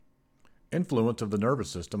Influence of the nervous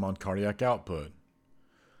system on cardiac output.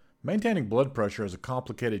 Maintaining blood pressure is a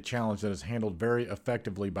complicated challenge that is handled very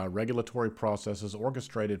effectively by regulatory processes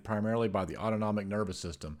orchestrated primarily by the autonomic nervous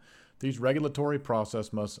system. These regulatory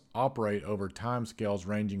processes must operate over timescales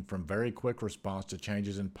ranging from very quick response to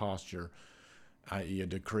changes in posture, i.e., a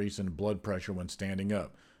decrease in blood pressure when standing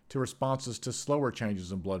up, to responses to slower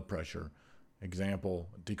changes in blood pressure. Example,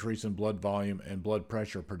 decrease in blood volume and blood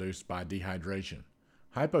pressure produced by dehydration.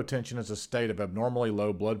 Hypotension is a state of abnormally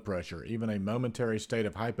low blood pressure. Even a momentary state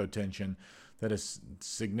of hypotension that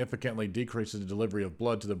significantly decreases the delivery of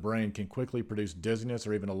blood to the brain can quickly produce dizziness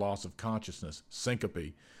or even a loss of consciousness,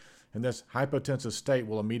 syncope. And this hypotensive state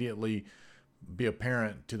will immediately be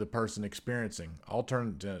apparent to the person experiencing.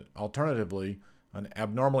 Alternatively, an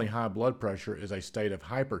abnormally high blood pressure is a state of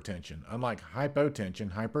hypertension. Unlike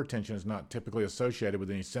hypotension, hypertension is not typically associated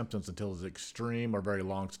with any symptoms until it's extreme or very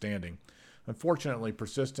long-standing. Unfortunately,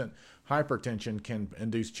 persistent hypertension can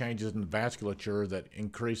induce changes in the vasculature that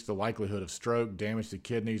increase the likelihood of stroke, damage to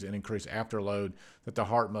kidneys, and increase afterload that the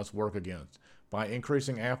heart must work against. By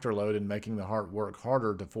increasing afterload and making the heart work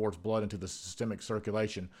harder to force blood into the systemic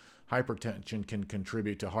circulation, hypertension can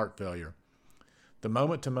contribute to heart failure. The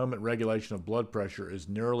moment-to-moment regulation of blood pressure is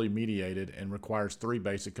neurally mediated and requires three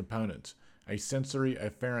basic components. A sensory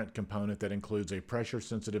afferent component that includes a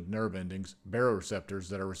pressure-sensitive nerve endings, baroreceptors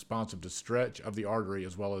that are responsive to stretch of the artery,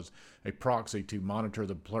 as well as a proxy to monitor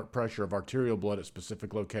the pressure of arterial blood at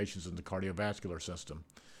specific locations in the cardiovascular system.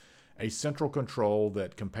 A central control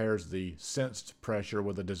that compares the sensed pressure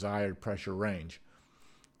with a desired pressure range.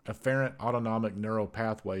 Afferent autonomic neural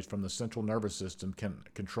pathways from the central nervous system can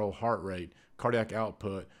control heart rate, cardiac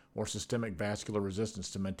output, or systemic vascular resistance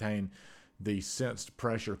to maintain the sensed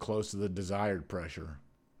pressure close to the desired pressure.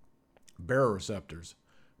 Baroreceptors.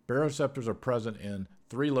 Baroreceptors are present in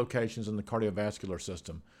three locations in the cardiovascular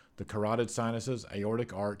system: the carotid sinuses,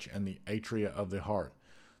 aortic arch, and the atria of the heart.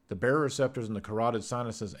 The baroreceptors in the carotid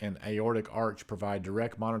sinuses and aortic arch provide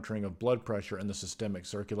direct monitoring of blood pressure in the systemic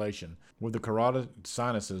circulation, with the carotid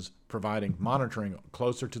sinuses providing monitoring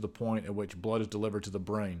closer to the point at which blood is delivered to the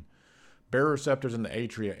brain. Baroreceptors in the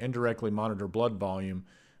atria indirectly monitor blood volume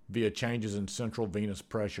via changes in central venous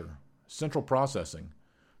pressure. Central processing.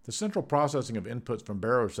 The central processing of inputs from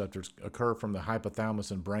baroreceptors occur from the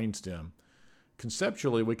hypothalamus and brainstem.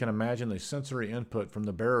 Conceptually, we can imagine the sensory input from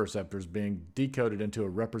the baroreceptors being decoded into a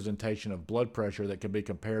representation of blood pressure that can be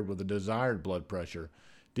compared with the desired blood pressure.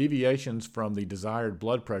 Deviations from the desired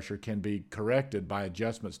blood pressure can be corrected by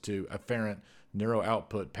adjustments to afferent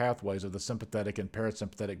neuro-output pathways of the sympathetic and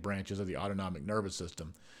parasympathetic branches of the autonomic nervous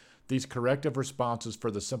system. These corrective responses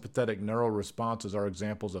for the sympathetic neural responses are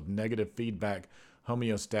examples of negative feedback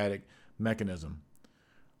homeostatic mechanism.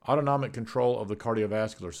 Autonomic control of the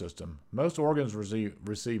cardiovascular system. Most organs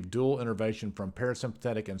receive dual innervation from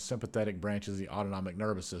parasympathetic and sympathetic branches of the autonomic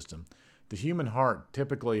nervous system. The human heart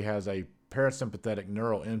typically has a parasympathetic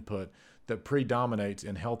neural input that predominates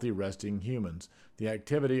in healthy resting humans. The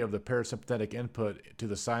activity of the parasympathetic input to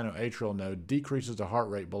the sinoatrial node decreases the heart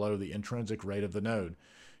rate below the intrinsic rate of the node.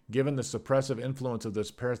 Given the suppressive influence of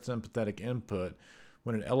this parasympathetic input,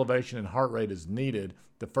 when an elevation in heart rate is needed,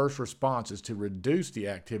 the first response is to reduce the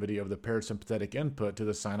activity of the parasympathetic input to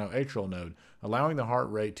the sinoatrial node, allowing the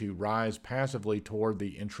heart rate to rise passively toward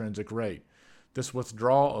the intrinsic rate. This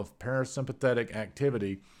withdrawal of parasympathetic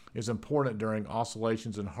activity is important during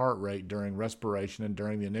oscillations in heart rate during respiration and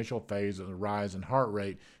during the initial phase of the rise in heart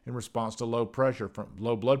rate in response to low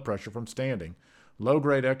blood pressure from standing.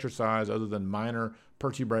 Low-grade exercise other than minor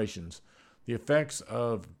perturbations. The effects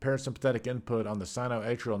of parasympathetic input on the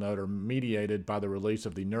sinoatrial node are mediated by the release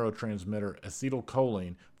of the neurotransmitter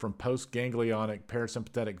acetylcholine from postganglionic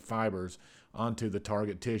parasympathetic fibers onto the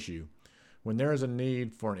target tissue. When there is a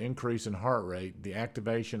need for an increase in heart rate, the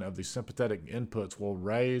activation of the sympathetic inputs will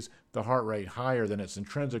raise the heart rate higher than its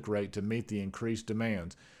intrinsic rate to meet the increased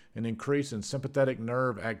demands. An increase in sympathetic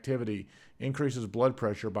nerve activity increases blood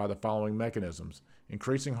pressure by the following mechanisms: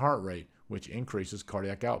 increasing heart rate, which increases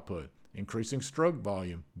cardiac output; increasing stroke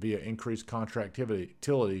volume via increased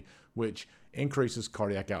contractility, which increases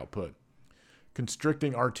cardiac output;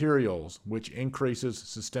 constricting arterioles, which increases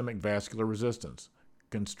systemic vascular resistance;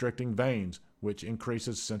 constricting veins, which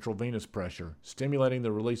increases central venous pressure; stimulating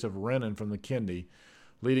the release of renin from the kidney,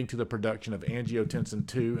 leading to the production of angiotensin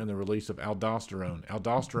II and the release of aldosterone.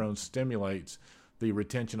 Aldosterone stimulates the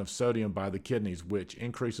retention of sodium by the kidneys, which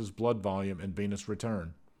increases blood volume and venous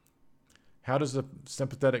return. How does the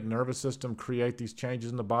sympathetic nervous system create these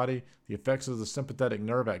changes in the body? The effects of the sympathetic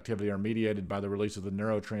nerve activity are mediated by the release of the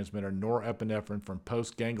neurotransmitter norepinephrine from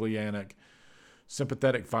postganglionic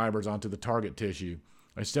sympathetic fibers onto the target tissue.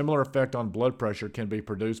 A similar effect on blood pressure can be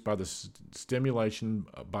produced by the stimulation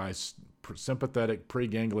by sympathetic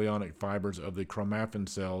preganglionic fibers of the chromaffin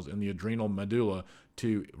cells in the adrenal medulla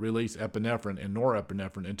to release epinephrine and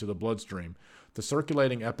norepinephrine into the bloodstream. The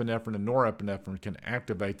circulating epinephrine and norepinephrine can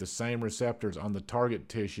activate the same receptors on the target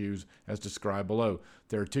tissues as described below.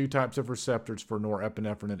 There are two types of receptors for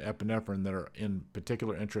norepinephrine and epinephrine that are in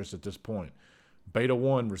particular interest at this point. Beta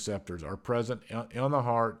 1 receptors are present on the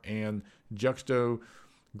heart and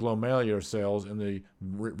juxtaglomerular cells in the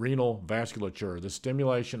renal vasculature. The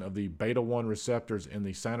stimulation of the beta 1 receptors in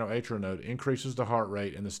the sinoatrial node increases the heart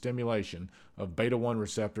rate, and the stimulation of beta 1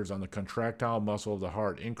 receptors on the contractile muscle of the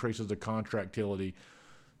heart increases the contractility,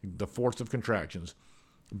 the force of contractions.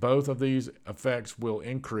 Both of these effects will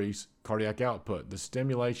increase cardiac output. The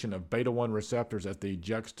stimulation of beta 1 receptors at the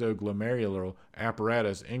juxtaglomerular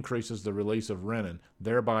apparatus increases the release of renin,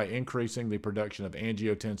 thereby increasing the production of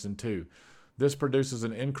angiotensin II. This produces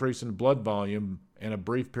an increase in blood volume and a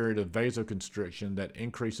brief period of vasoconstriction that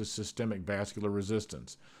increases systemic vascular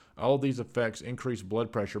resistance. All of these effects increase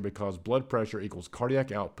blood pressure because blood pressure equals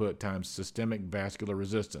cardiac output times systemic vascular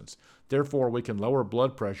resistance. Therefore, we can lower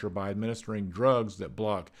blood pressure by administering drugs that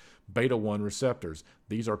block beta 1 receptors.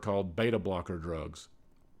 These are called beta blocker drugs.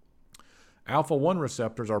 Alpha 1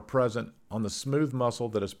 receptors are present on the smooth muscle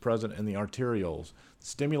that is present in the arterioles. The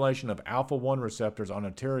stimulation of alpha 1 receptors on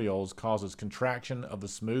arterioles causes contraction of the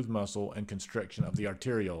smooth muscle and constriction of the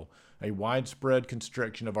arteriole. A widespread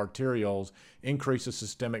constriction of arterioles increases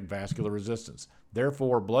systemic vascular resistance.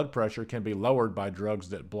 Therefore, blood pressure can be lowered by drugs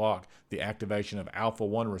that block the activation of alpha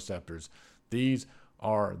 1 receptors. These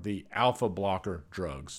are the alpha blocker drugs.